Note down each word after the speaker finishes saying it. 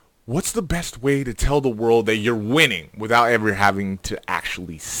what's the best way to tell the world that you're winning without ever having to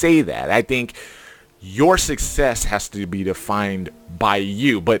actually say that? I think your success has to be defined by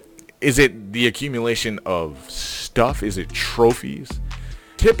you, but is it the accumulation of stuff? Is it trophies?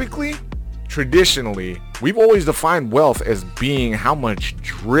 Typically, traditionally, we've always defined wealth as being how much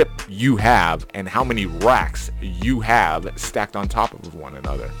drip you have and how many racks you have stacked on top of one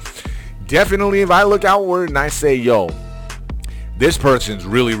another. Definitely, if I look outward and I say, yo, this person's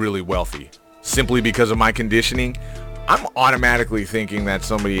really, really wealthy, simply because of my conditioning, I'm automatically thinking that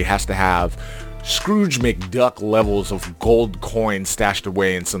somebody has to have Scrooge McDuck levels of gold coins stashed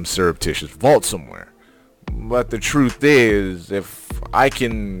away in some surreptitious vault somewhere. But the truth is, if I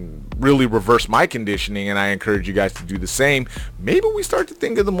can really reverse my conditioning, and I encourage you guys to do the same, maybe we start to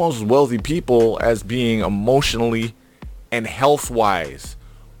think of the most wealthy people as being emotionally and health-wise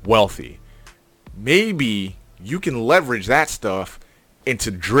wealthy. Maybe you can leverage that stuff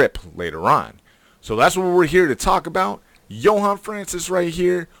into drip later on. So that's what we're here to talk about. Johan Francis right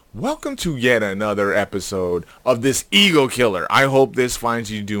here. Welcome to yet another episode of this Ego Killer. I hope this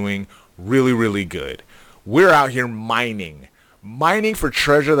finds you doing really, really good. We're out here mining for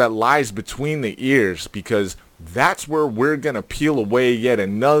treasure that lies between the ears, because that's where we're going to peel away yet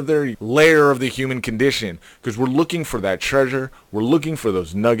another layer of the human condition, because we're looking for that treasure. We're looking for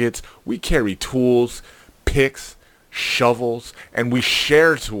those nuggets. We carry tools, picks, shovels, and we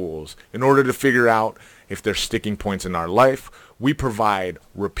share tools in order to figure out if there's sticking points in our life. We provide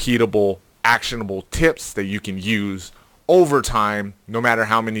repeatable, actionable tips that you can use over time, no matter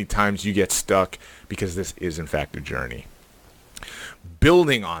how many times you get stuck, because this is in fact a journey.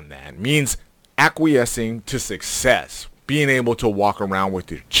 Building on that means acquiescing to success, being able to walk around with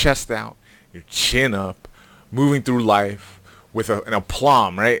your chest out, your chin up, moving through life with an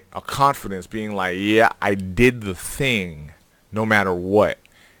aplomb, right? A confidence, being like, yeah, I did the thing no matter what.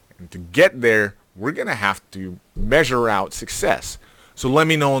 And to get there, we're going to have to measure out success. So let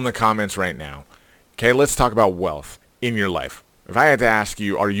me know in the comments right now. Okay, let's talk about wealth in your life. If I had to ask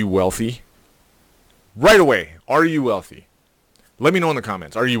you, are you wealthy? Right away, are you wealthy? Let me know in the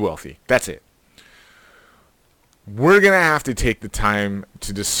comments, are you wealthy? That's it. We're going to have to take the time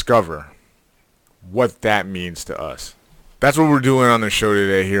to discover what that means to us. That's what we're doing on the show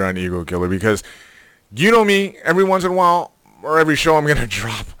today here on Ego Killer, because you know me, every once in a while, or every show, I'm going to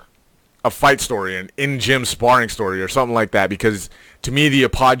drop a fight story, an in-gym sparring story or something like that, because to me, the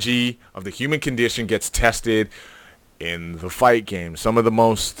apogee of the human condition gets tested in the fight game. Some of the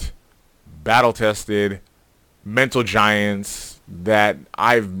most battle-tested mental giants that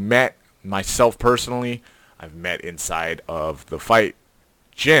I've met myself personally, I've met inside of the fight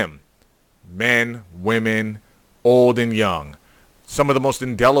gym. Men, women, old and young. Some of the most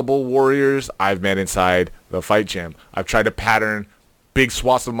indelible warriors I've met inside the fight gym. I've tried to pattern big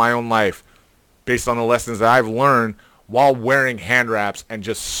swaths of my own life based on the lessons that I've learned while wearing hand wraps and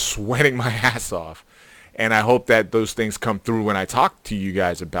just sweating my ass off. And I hope that those things come through when I talk to you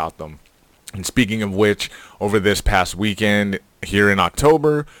guys about them. And speaking of which, over this past weekend here in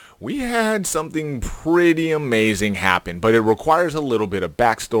October, we had something pretty amazing happen, but it requires a little bit of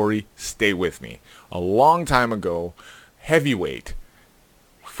backstory. Stay with me. A long time ago, heavyweight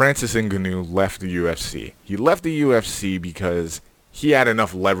Francis Ngannou left the UFC. He left the UFC because he had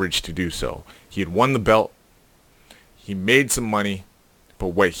enough leverage to do so. He had won the belt. He made some money. But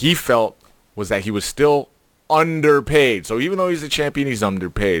what he felt was that he was still underpaid. So even though he's a champion, he's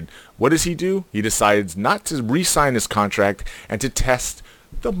underpaid. What does he do? He decides not to re-sign his contract and to test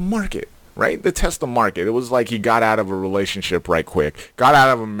the market, right? To test the market. It was like he got out of a relationship right quick. Got out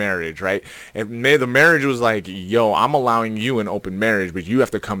of a marriage, right? And the marriage was like, yo, I'm allowing you an open marriage, but you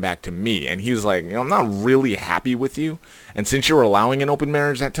have to come back to me. And he was like, I'm not really happy with you. And since you're allowing an open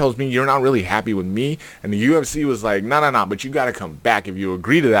marriage, that tells me you're not really happy with me. And the UFC was like, no, but you got to come back. If you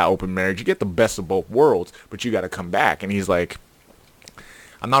agree to that open marriage, you get the best of both worlds, but you got to come back. And he's like,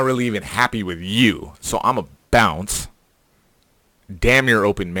 I'm not really even happy with you. So I'm a bounce. Damn your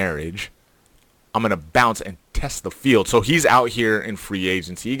open marriage. I'm going to bounce and test the field. So he's out here in free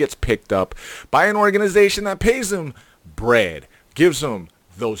agency. He gets picked up by an organization that pays him bread, gives him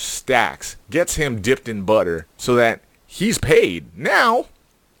those stacks, gets him dipped in butter so that he's paid. Now,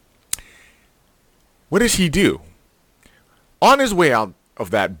 what does he do? On his way out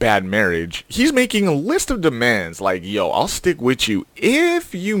of that bad marriage, he's making a list of demands like, yo, I'll stick with you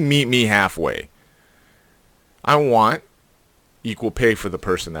if you meet me halfway. I want equal pay for the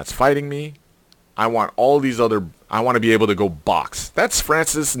person that's fighting me. I want I want to be able to go box. That's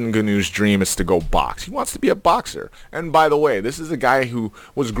Francis Ngannou's dream, is to go box. He wants to be a boxer. And by the way, this is a guy who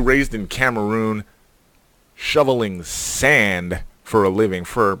was raised in Cameroon, shoveling sand for a living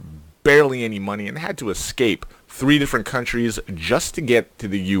for barely any money and had to escape 3 different countries just to get to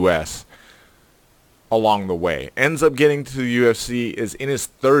the U.S. along the way. Ends up getting to the UFC, is in his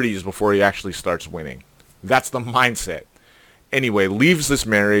 30s before he actually starts winning. That's the mindset. Anyway, leaves this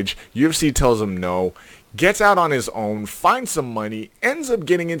marriage. UFC tells him no. Gets out on his own, finds some money, ends up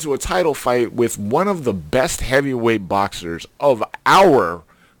getting into a title fight with one of the best heavyweight boxers of our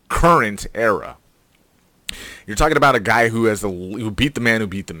current era. You're talking about a guy who beat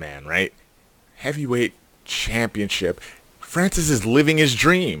the man, right? Heavyweight championship. Francis is living his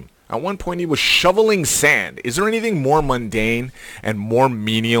dream. At one point, he was shoveling sand. Is there anything more mundane and more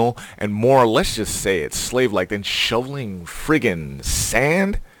menial and more, let's just say it, slave-like than shoveling friggin'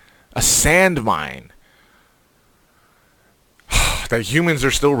 sand? A sand mine. That humans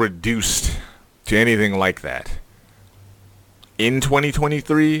are still reduced to anything like that. In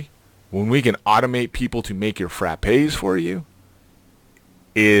 2023, when we can automate people to make your frappes for you,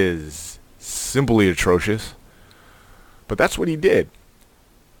 is simply atrocious. But that's what he did.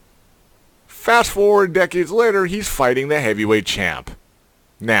 Fast forward decades later, he's fighting the heavyweight champ.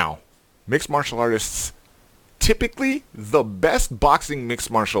 Now, mixed martial artists, typically the best boxing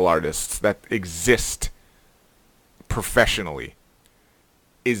mixed martial artists that exist professionally,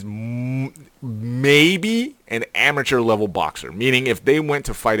 is maybe an amateur level boxer. Meaning if they went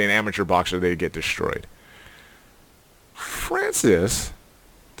to fight an amateur boxer, they'd get destroyed. Francis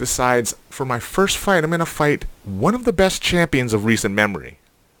decides, for my first fight, I'm going to fight one of the best champions of recent memory.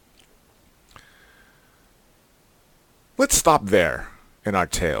 Let's stop there in our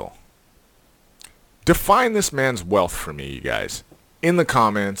tale. Define this man's wealth for me, you guys. In the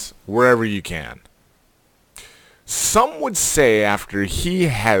comments, wherever you can. Some would say after he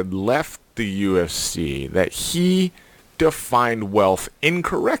had left the UFC that he defined wealth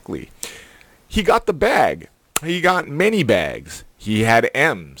incorrectly. He got the bag. He got many bags. He had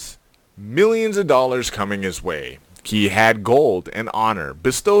M's. Millions of dollars coming his way. He had gold and honor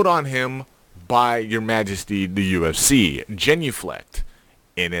bestowed on him by Your Majesty the UFC, genuflect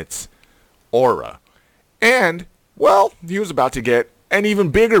in its aura. And, well, he was about to get an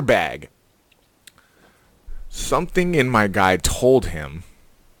even bigger bag. Something in my guide told him,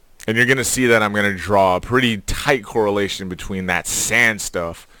 and you're going to see that I'm going to draw a pretty tight correlation between that sand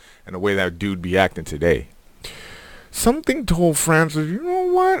stuff and the way that dude be acting today. Something told Francis, you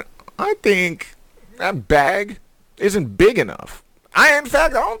know what? I think that bag isn't big enough. In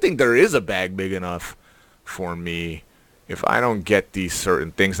fact, I don't think there is a bag big enough for me if I don't get these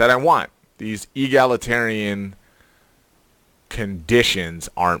certain things that I want. These egalitarian conditions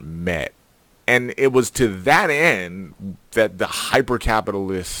aren't met. And it was to that end that the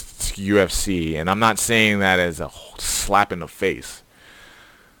hyper-capitalist UFC, and I'm not saying that as a slap in the face,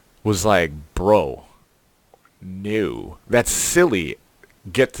 was like, bro, no, that's silly,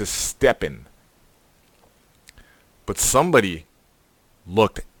 get to stepping. But somebody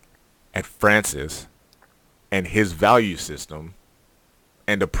looked at Francis and his value system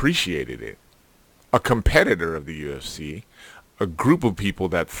and appreciated it. A competitor of the UFC, a group of people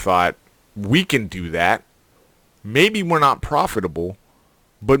that thought, we can do that. Maybe we're not profitable,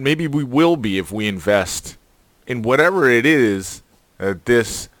 but maybe we will be if we invest in whatever it is that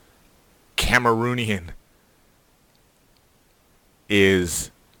this Cameroonian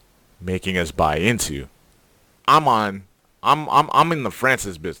is making us buy into. I'm in the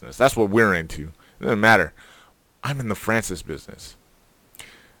Francis business. That's what we're into. It doesn't matter. I'm in the Francis business.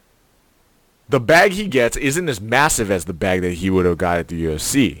 The bag he gets isn't as massive as the bag that he would have got at the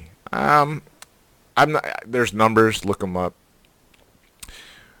UFC. I'm not. There's numbers. Look them up.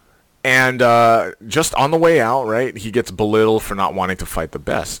 And just on the way out, right, he gets belittled for not wanting to fight the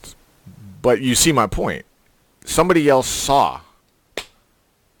best. But you see my point. Somebody else saw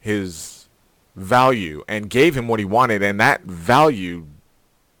his value and gave him what he wanted, and that value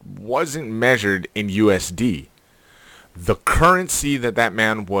wasn't measured in USD. The currency that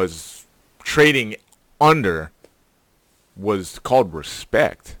man was trading under was called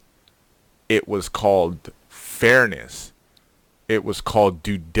respect. It was called fairness. It was called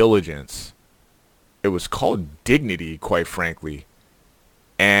due diligence. It was called dignity, quite frankly.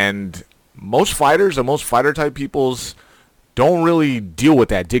 And most fighters and most fighter type peoples don't really deal with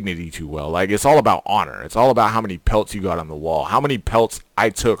that dignity too well. Like, it's all about honor. It's all about how many pelts you got on the wall. How many pelts I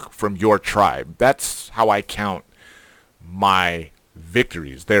took from your tribe. That's how I count my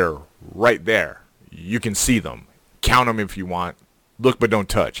victories. They're right there. You can see them. Count them if you want. Look but don't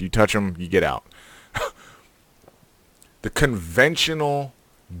touch. You touch them, you get out. The conventional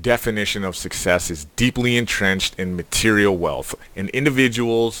definition of success is deeply entrenched in material wealth, and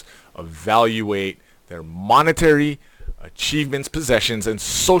individuals evaluate their monetary achievements, possessions, and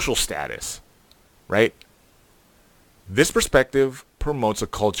social status, right? This perspective promotes a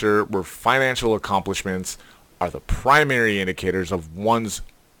culture where financial accomplishments are the primary indicators of one's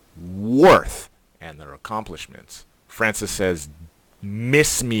worth and their accomplishments. Francis says,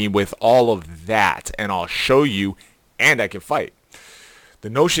 miss me with all of that and I'll show you and I can fight. The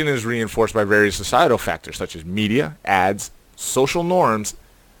notion is reinforced by various societal factors such as media, ads, social norms,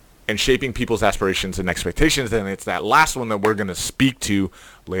 and shaping people's aspirations and expectations. And it's that last one that we're going to speak to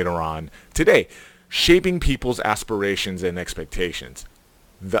later on today. Shaping people's aspirations and expectations.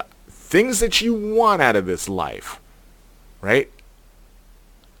 The things that you want out of this life, right?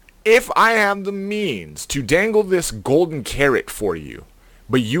 If I have the means to dangle this golden carrot for you,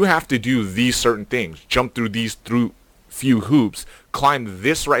 but you have to do these certain things, jump through these few hoops, climb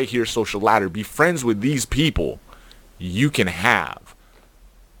this right here social ladder, be friends with these people, you can have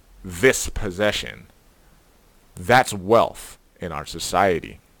this possession. That's wealth in our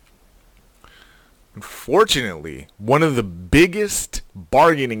society. Unfortunately, one of the biggest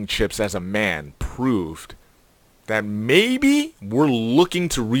bargaining chips as a man proved that maybe we're looking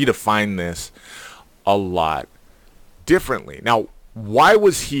to redefine this a lot differently. Now, why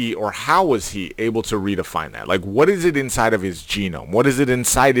was he or how was he able to redefine that? Like, what is it inside of his genome? What is it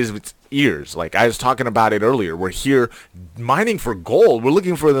inside his ears? Like I was talking about it earlier. We're here mining for gold. We're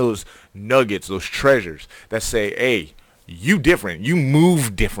looking for those nuggets, those treasures that say, hey, you different. You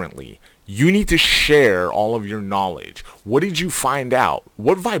move differently. You need to share all of your knowledge. What did you find out?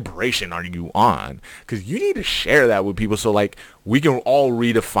 What vibration are you on? Because you need to share that with people so like we can all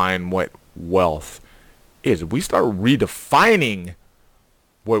redefine what wealth is. If we start redefining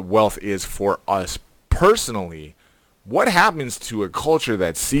what wealth is for us personally, what happens to a culture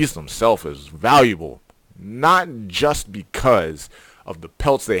that sees themselves as valuable, not just because of the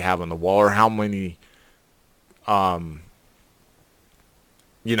pelts they have on the wall or how many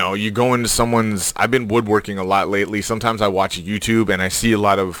you go into someone's, I've been woodworking a lot lately. Sometimes I watch YouTube and I see a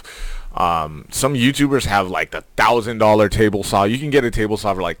lot of, some YouTubers have like the $1,000 table saw. You can get a table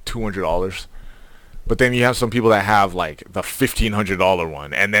saw for like $200. But then you have some people that have like the $1,500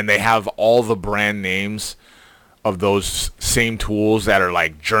 one. And then they have all the brand names of those same tools that are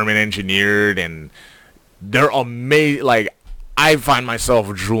like German engineered. And they're amazing. Like, I find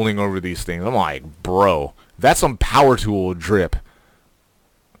myself drooling over these things. I'm like, bro, that's some power tool drip.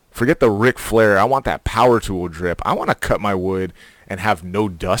 Forget the Ric Flair. I want that power tool drip. I want to cut my wood and have no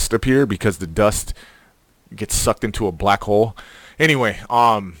dust appear because the dust gets sucked into a black hole. Anyway,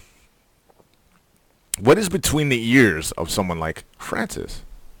 what is between the ears of someone like Francis?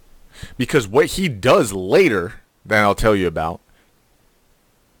 Because what he does later, that I'll tell you about,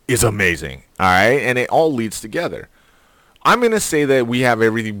 is amazing. All right? And it all leads together. I'm going to say that we have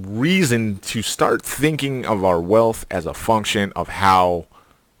every reason to start thinking of our wealth as a function of how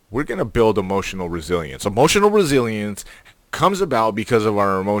we're going to build emotional resilience. Emotional resilience comes about because of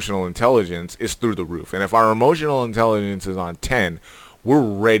our emotional intelligence is through the roof. And if our emotional intelligence is on 10, we're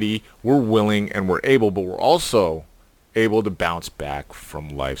ready, we're willing, and we're able, but we're also able to bounce back from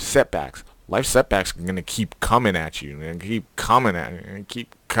life setbacks. Life setbacks are going to keep coming at you and keep coming at you and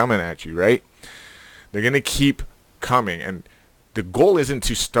keep coming at you, right? They're going to keep coming. And the goal isn't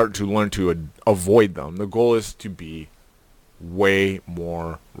to start to learn to avoid them. The goal is to be way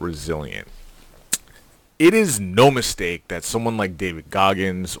more resilient. It is no mistake that someone like David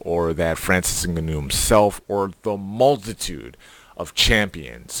Goggins or that Francis Ngannou himself or the multitude of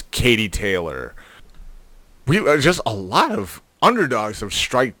champions, Katie Taylor, just a lot of underdogs have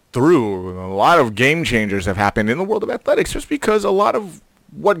strike through. A lot of game changers have happened in the world of athletics just because a lot of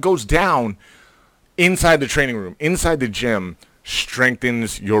what goes down inside the training room, inside the gym,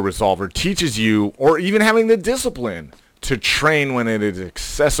 strengthens your resolve or teaches you, or even having the discipline to train when it is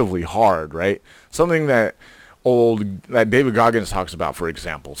excessively hard, right? Something that David Goggins talks about, for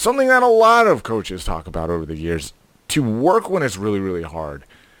example. Something that a lot of coaches talk about over the years. To work when it's really, really hard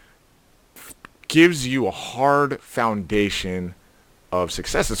gives you a hard foundation of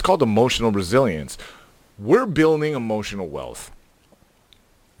success. It's called emotional resilience. We're building emotional wealth.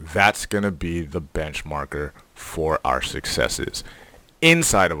 That's going to be the benchmarker for our successes.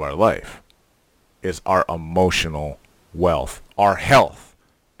 Inside of our life is our emotional wealth, our health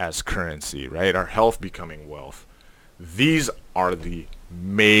as currency, right? Our health becoming wealth. These are the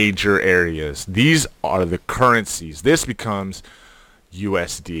major areas. These are the currencies. This becomes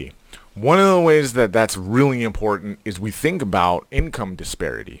USD. One of the ways that that's really important is we think about income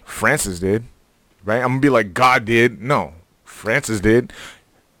disparity. Francis did, right? I'm going to be like, God did. No, Francis did.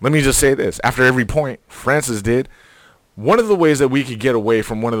 Let me just say this. After every point, Francis did. One of the ways that we could get away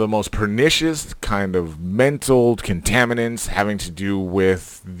from one of the most pernicious kind of mental contaminants having to do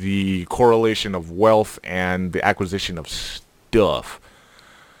with the correlation of wealth and the acquisition of stuff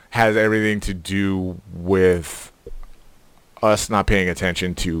has everything to do with us not paying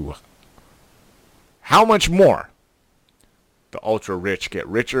attention to how much more the ultra rich get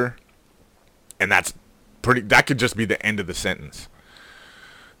richer. And that could just be the end of the sentence.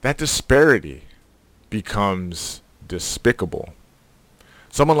 That disparity becomes despicable.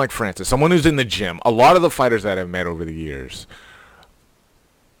 Someone like Francis, someone who's in the gym, a lot of the fighters that I've met over the years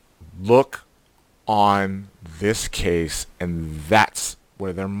look on this case, and that's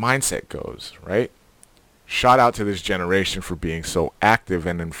where their mindset goes, right? Shout out to this generation for being so active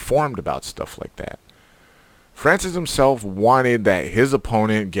and informed about stuff like that. Francis himself wanted that his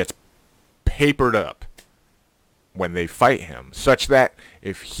opponent gets papered up when they fight him, such that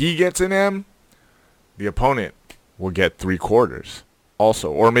if he gets an M, the opponent will get 3/4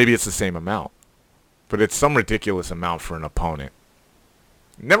 also, or maybe it's the same amount, but it's some ridiculous amount for an opponent.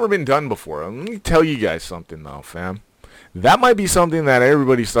 Never been done before. Let me tell you guys something though, fam. That might be something that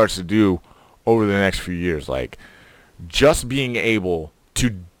everybody starts to do over the next few years, like just being able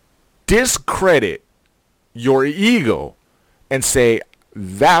to discredit your ego and say,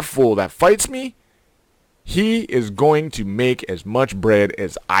 that fool that fights me, he is going to make as much bread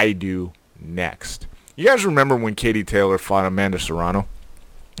as I do next. You guys remember when Katie Taylor fought Amanda Serrano?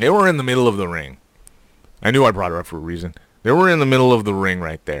 They were in the middle of the ring. I knew I brought her up for a reason. They were in the middle of the ring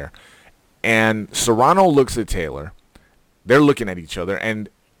right there. And Serrano looks at Taylor. They're looking at each other, and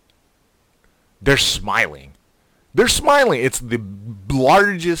they're smiling. They're smiling. It's the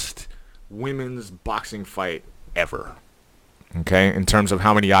largest women's boxing fight ever. Okay, in terms of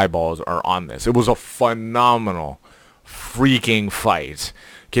how many eyeballs are on this. It was a phenomenal freaking fight.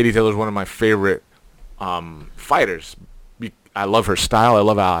 Katie Taylor is one of my favorite fighters. I love her style. I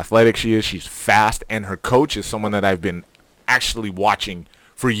love how athletic she is. She's fast, and her coach is someone that I've been actually watching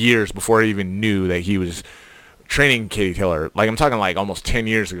for years before I even knew that he was training Katie Taylor. Like, I'm talking like almost 10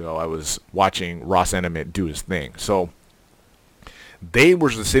 years ago, I was watching Ross Enamit do his thing. So they were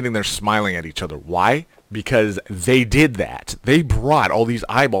just sitting there smiling at each other. Why? Because they did that. They brought all these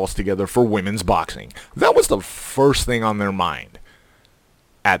eyeballs together for women's boxing. That was the first thing on their mind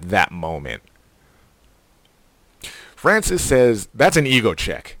at that moment. Francis says that's an ego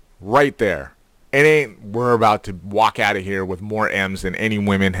check right there. It ain't we're about to walk out of here with more M's than any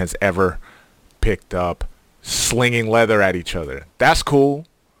women has ever picked up, slinging leather at each other. That's cool.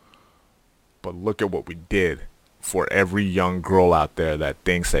 But look at what we did for every young girl out there that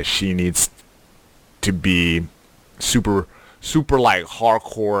thinks that she needs to be super like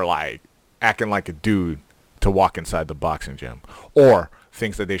hardcore, like acting like a dude to walk inside the boxing gym, or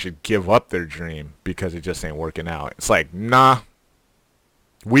thinks that they should give up their dream because it just ain't working out. It's like, nah,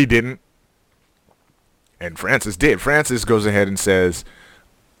 we didn't. And Francis did. Francis goes ahead and says,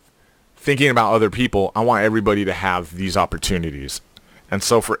 thinking about other people, I want everybody to have these opportunities. And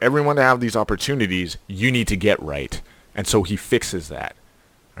so for everyone to have these opportunities, you need to get right. And so he fixes that.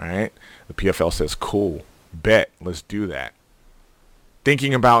 All right? The PFL says, cool, bet, let's do that.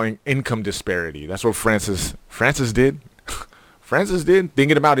 Thinking about income disparity. That's what Francis did. Francis did.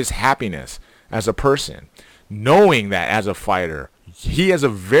 Thinking about his happiness as a person. Knowing that as a fighter, he has a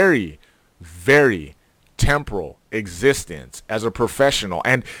very, very temporal existence as a professional.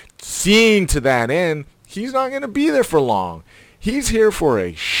 And seeing to that end, he's not going to be there for long. He's here for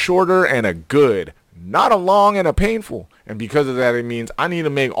a shorter and a good, not a long and a painful. And because of that, it means I need to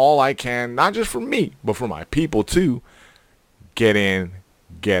make all I can, not just for me, but for my people too. Get in,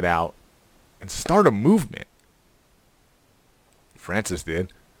 get out, and start a movement. Francis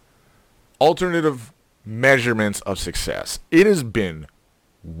did. Alternative measurements of success. It has been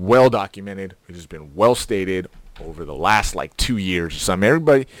well documented. It has been well stated over the last 2 years or something.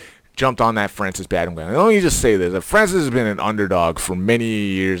 Everybody jumped on that Francis bandwagon. Let me just say this. That Francis has been an underdog for many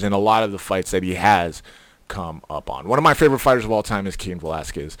years in a lot of the fights that he has come up on. One of my favorite fighters of all time is Cain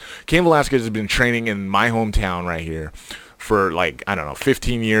Velasquez. Cain Velasquez has been training in my hometown right here for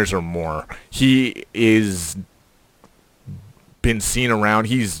 15 years or more. He is been seen around.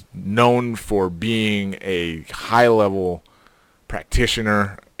 He's known for being a high-level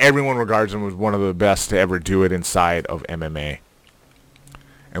practitioner. Everyone regards him as one of the best to ever do it inside of MMA.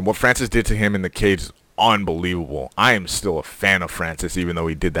 And what Francis did to him in the cage is unbelievable. I am still a fan of Francis, even though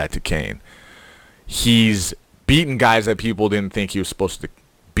he did that to Cain. He's beaten guys that people didn't think he was supposed to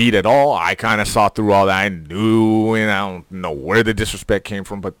beat at all. I kind of saw through all that. I knew, and I don't know where the disrespect came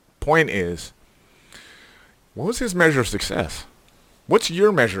from. But point is, what was his measure of success? What's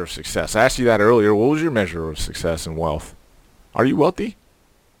your measure of success? I asked you that earlier. What was your measure of success and wealth? Are you wealthy?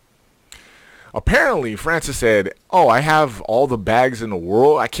 Apparently, Francis said, oh, I have all the bags in the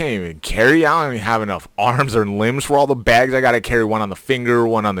world. I can't even carry. I don't even have enough arms or limbs for all the bags. I got to carry one on the finger,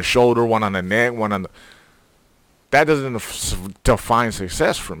 one on the shoulder, one on the neck, one on the... That doesn't define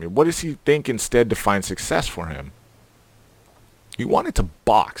success for me. What does he think instead defines success for him? He wanted to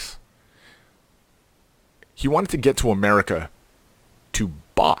box. He wanted to get to America to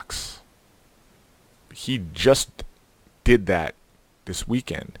box. He just did that this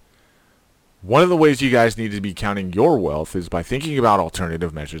weekend. One of the ways you guys need to be counting your wealth is by thinking about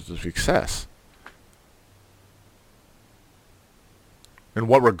alternative measures of success. In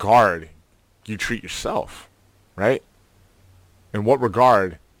what regard you treat yourself, right? In what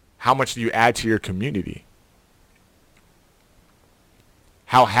regard, how much do you add to your community?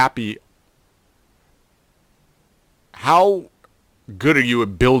 How good are you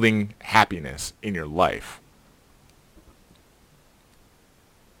at building happiness in your life?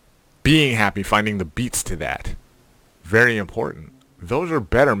 Being happy, finding the beats to that. Very important. Those are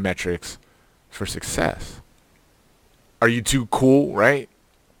better metrics for success. Are you too cool, right?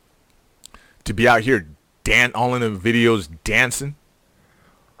 To be out here all in the videos dancing?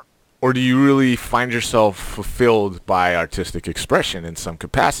 Or do you really find yourself fulfilled by artistic expression in some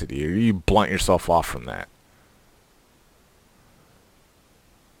capacity? Or do you blunt yourself off from that?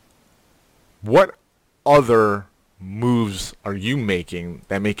 What other moves are you making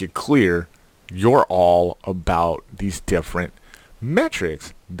that make it clear you're all about these different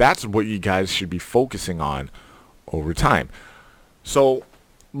metrics? That's what you guys should be focusing on over time. So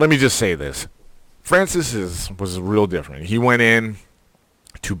let me just say this. Francis was real different. He went in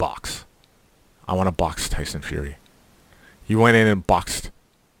to box. I want to box Tyson Fury. He went in and boxed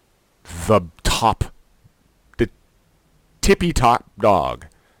the tippy top dog.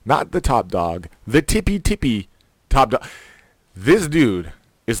 Not the top dog, the tippy top dog. This dude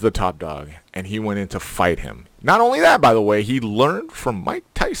is the top dog, and he went in to fight him. Not only that, by the way, he learned from Mike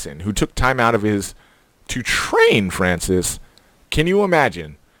Tyson, who took time out of his to train Francis. Can you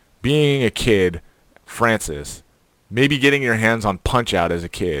imagine being a kid, Francis, maybe getting your hands on Punch-Out as a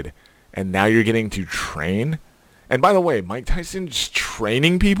kid, and now you're getting to train? And by the way, Mike Tyson's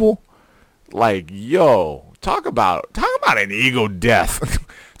training people? Like, yo, talk about an ego death.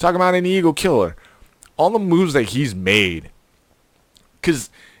 Talk about an ego killer. All the moves that he's made.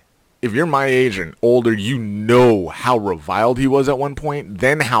 Because if you're my age and older, you know how reviled he was at one point,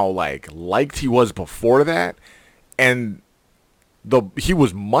 then how liked he was before that, and he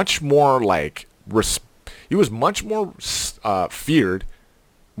was much more feared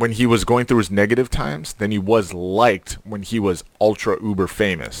when he was going through his negative times than he was liked when he was ultra uber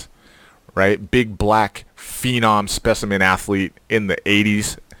famous, right? Big black phenom specimen athlete in the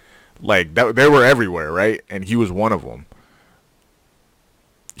 80s, they were everywhere, right? And he was one of them.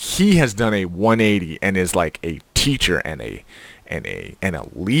 He has done a 180 and is like a teacher and a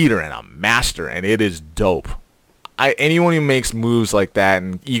leader and a master, and it is dope. Anyone who makes moves like that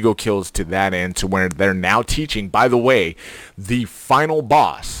and ego kills to that end, to where they're now teaching, by the way, the final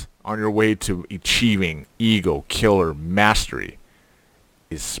boss on your way to achieving ego killer mastery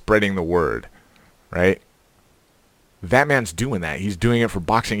is spreading the word, right? That man's doing that. He's doing it for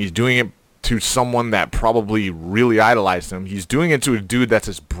boxing. He's doing it to someone that probably really idolized him. He's doing it to a dude that's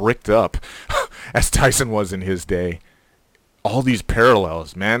as bricked up as Tyson was in his day. All these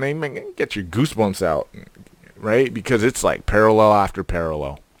parallels, man, they get your goosebumps out, right? Because it's like parallel after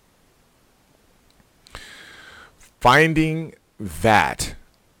parallel. Finding that,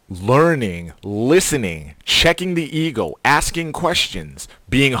 learning, listening, checking the ego, asking questions,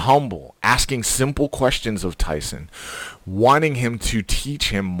 being humble, asking simple questions of Tyson, wanting him to teach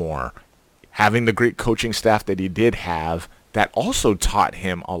him more, having the great coaching staff that he did have that also taught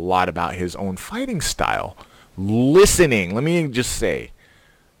him a lot about his own fighting style. Listening, let me just say,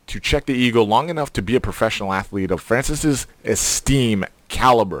 to check the ego long enough to be a professional athlete of Francis's esteem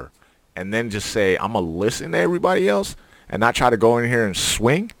caliber, and then just say, I'm going to listen to everybody else and not try to go in here and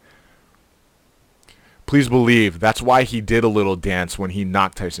swing. Please believe that's why he did a little dance when he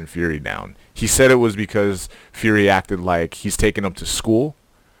knocked Tyson Fury down. He said it was because Fury acted like he's taking him to school.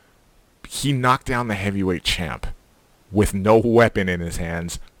 He knocked down the heavyweight champ with no weapon in his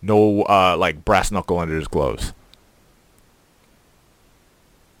hands, no brass knuckle under his gloves.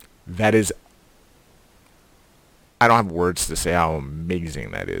 That is, I don't have words to say how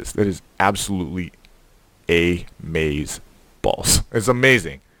amazing that is. That is absolutely amaze-balls. It's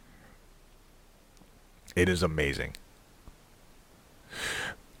amazing. It is amazing.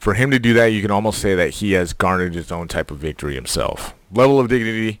 For him to do that, you can almost say that he has garnered his own type of victory himself Level of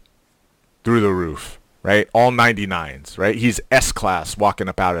dignity through the roof, right? All 99s, right? He's S-class walking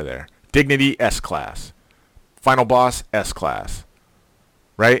up out of there. Dignity, S-class. Final boss, S-class,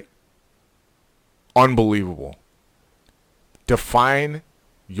 right? Unbelievable. Define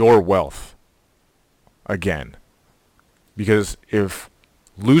your wealth again. Because if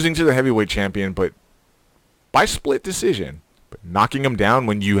losing to the heavyweight champion, but by split decision, but knocking him down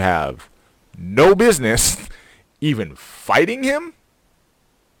when you have no business even fighting him,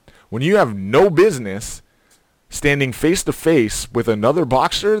 when you have no business standing face to face with another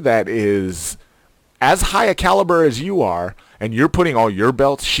boxer that is as high a caliber as you are, and you're putting all your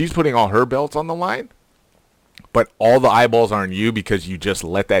belts, she's putting all her belts on the line, but all the eyeballs are on you because you just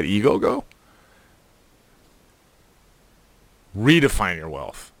let that ego go. Redefine your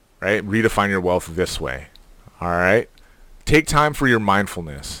wealth, right? Redefine your wealth this way, all right? Take time for your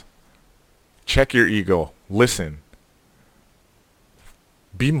mindfulness. Check your ego. Listen.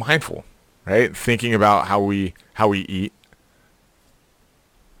 Be mindful, right? Thinking about how we eat.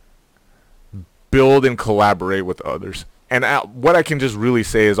 Build and collaborate with others. And what I can just really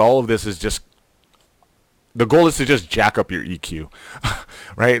say is all of this is just, the goal is to just jack up your EQ,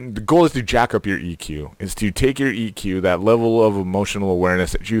 right? The goal is to jack up your EQ, is to take your EQ, that level of emotional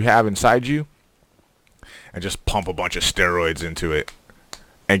awareness that you have inside you, and just pump a bunch of steroids into it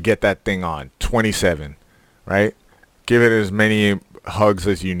and get that thing on 27, right? Give it as many hugs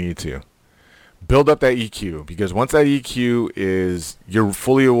as you need to. Build up that EQ, because once that EQ is, you're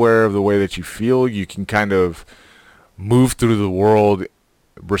fully aware of the way that you feel, you can kind of move through the world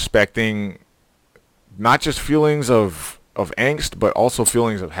respecting not just feelings of angst, but also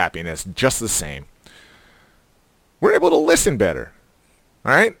feelings of happiness, just the same. We're able to listen better,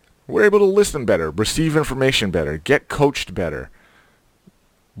 all right? We're able to listen better, receive information better, get coached better,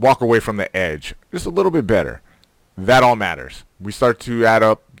 walk away from the edge just a little bit better. That all matters. We start to add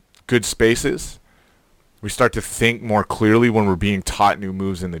up good spaces. We start to think more clearly when we're being taught new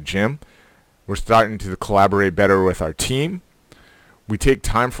moves in the gym. We're starting to collaborate better with our team. We take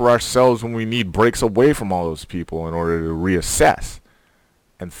time for ourselves when we need breaks away from all those people in order to reassess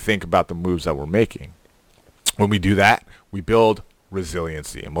and think about the moves that we're making. When we do that, we build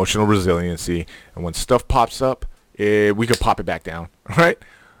resiliency, emotional resiliency. And when stuff pops up, we could pop it back down, right?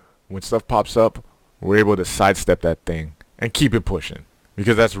 When stuff pops up, we're able to sidestep that thing and keep it pushing,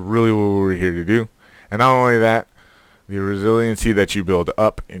 because that's really what we're here to do. And not only that, the resiliency that you build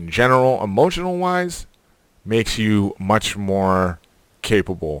up in general, emotional-wise, makes you much more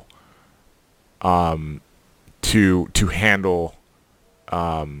capable to handle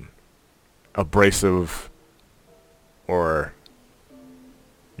abrasive or,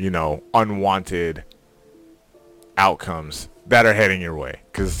 unwanted outcomes that are heading your way,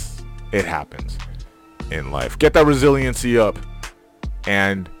 because it happens in life. Get that resiliency up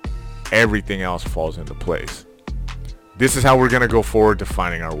and everything else falls into place. This is how we're going to go forward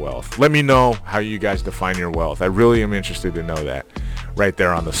defining our wealth. Let me know how you guys define your wealth. I really am interested to know that right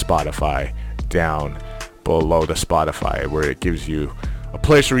there on the Spotify, down below the Spotify, where it gives you a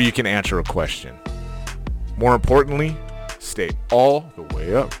place where you can answer a question. More importantly, stay all the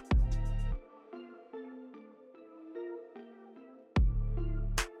way up.